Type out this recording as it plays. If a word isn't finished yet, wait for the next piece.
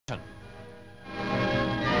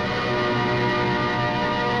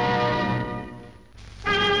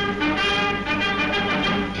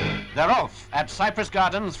off at Cypress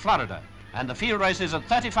Gardens, Florida, and the field race is at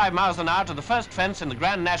 35 miles an hour to the first fence in the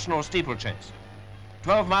Grand National Steeplechase.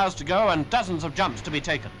 12 miles to go and dozens of jumps to be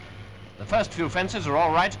taken. The first few fences are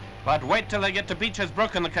all right, but wait till they get to Beecher's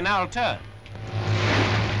Brook and the canal turn.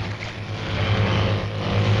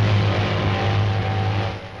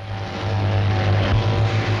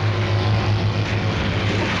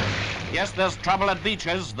 Yes, there's trouble at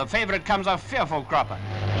Beecher's. The favorite comes a fearful cropper.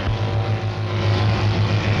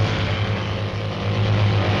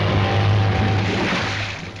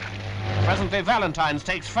 Presently, Valentine's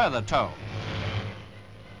takes further toll.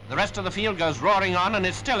 The rest of the field goes roaring on, and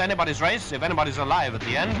it's still anybody's race, if anybody's alive at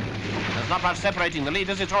the end. There's not much separating the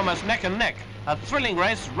leaders. It's almost neck and neck. A thrilling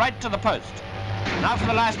race right to the post. Now for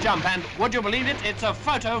the last jump, and would you believe it? It's a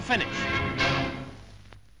photo finish.